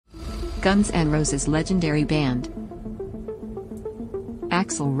Guns N' Roses legendary band.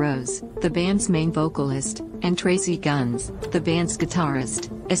 Axl Rose, the band's main vocalist, and Tracii Guns, the band's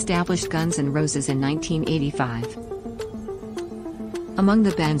guitarist, established Guns N' Roses in 1985. Among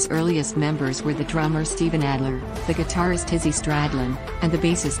the band's earliest members were the drummer Steven Adler, the guitarist Izzy Stradlin, and the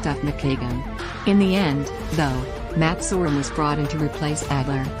bassist Duff McKagan. In the end, though, Matt Sorum was brought in to replace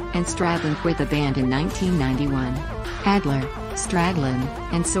Adler, and Stradlin quit the band in 1991. Adler, Stradlin,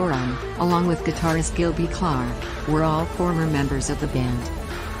 and Sorum, along with guitarist Gilby Clarke, were all former members of the band.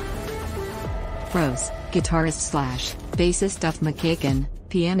 Rose, guitarist/bassist Duff McKagan,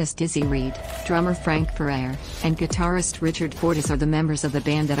 pianist Izzy Reed, drummer Frank Ferrer, and guitarist Richard Fortus are the members of the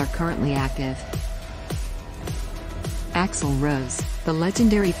band that are currently active. Axl Rose, the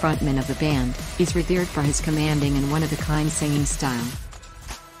legendary frontman of the band, is revered for his commanding and one-of-a-kind singing style.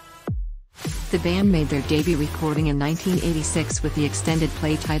 The band made their debut recording in 1986 with the extended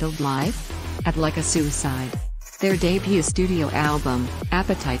play titled Live at Like a Suicide. Their debut studio album,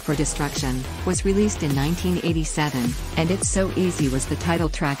 Appetite for Destruction, was released in 1987, and It's So Easy was the title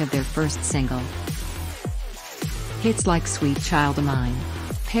track of their first single. Hits like Sweet Child O' Mine,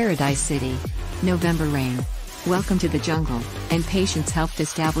 Paradise City, November Rain, Welcome to the Jungle, and Patience helped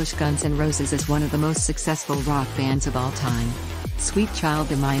establish Guns N' Roses as one of the most successful rock bands of all time. Sweet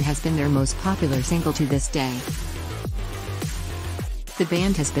Child O' Mine has been their most popular single to this day. The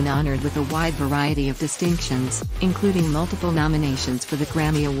band has been honored with a wide variety of distinctions, including multiple nominations for the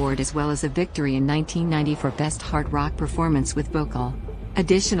Grammy Award as well as a victory in 1990 for Best Hard Rock Performance with Vocal.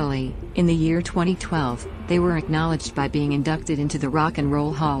 Additionally, in the year 2012, they were acknowledged by being inducted into the Rock and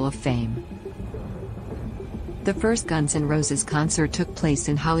Roll Hall of Fame. The first Guns N' Roses concert took place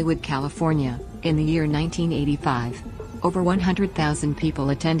in Hollywood, California, in the year 1985. Over 100,000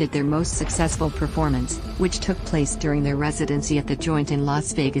 people attended their most successful performance, which took place during their residency at the Joint in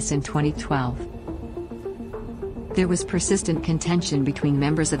Las Vegas in 2012. There was persistent contention between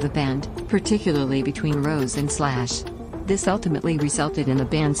members of the band, particularly between Rose and Slash. This ultimately resulted in the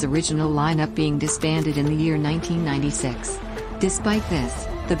band's original lineup being disbanded in the year 1996. Despite this,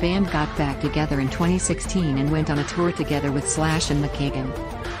 the band got back together in 2016 and went on a tour together with Slash and McKagan.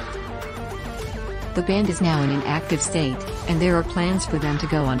 The band is now in an active state, and there are plans for them to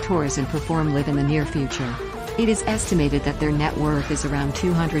go on tours and perform live in the near future. It is estimated that their net worth is around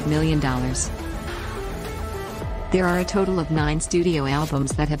 $200 million. There are a total of 9 studio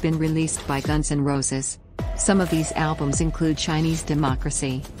albums that have been released by Guns N' Roses. Some of these albums include Chinese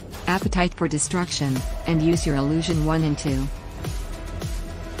Democracy, Appetite for Destruction, and Use Your Illusion 1 and 2.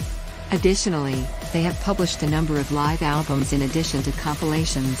 Additionally, they have published a number of live albums in addition to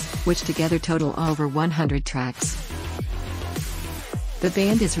compilations, which together total over 100 tracks. The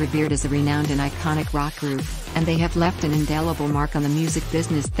band is revered as a renowned and iconic rock group, and they have left an indelible mark on the music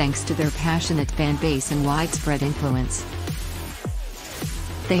business thanks to their passionate fan base and widespread influence.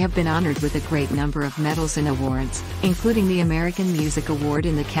 They have been honored with a great number of medals and awards, including the American Music Award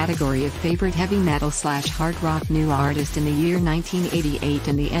in the category of Favorite Heavy Metal/Hard Rock New Artist in the year 1988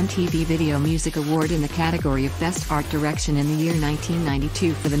 and the MTV Video Music Award in the category of Best Art Direction in the year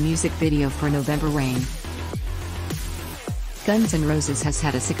 1992 for the music video for November Rain. Guns N' Roses has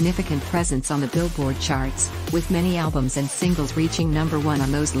had a significant presence on the Billboard charts, with many albums and singles reaching #1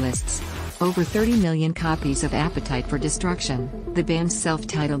 on those lists. Over 30 million copies of Appetite for Destruction, the band's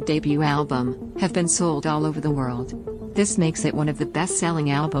self-titled debut album, have been sold all over the world. This makes it one of the best-selling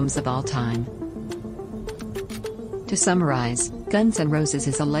albums of all time. To summarize, Guns N' Roses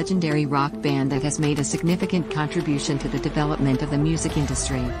is a legendary rock band that has made a significant contribution to the development of the music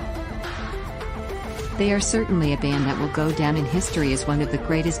industry. They are certainly a band that will go down in history as one of the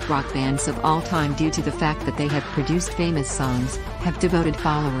greatest rock bands of all time due to the fact that they have produced famous songs, have devoted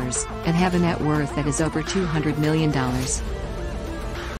followers, and have a net worth that is over $200 million.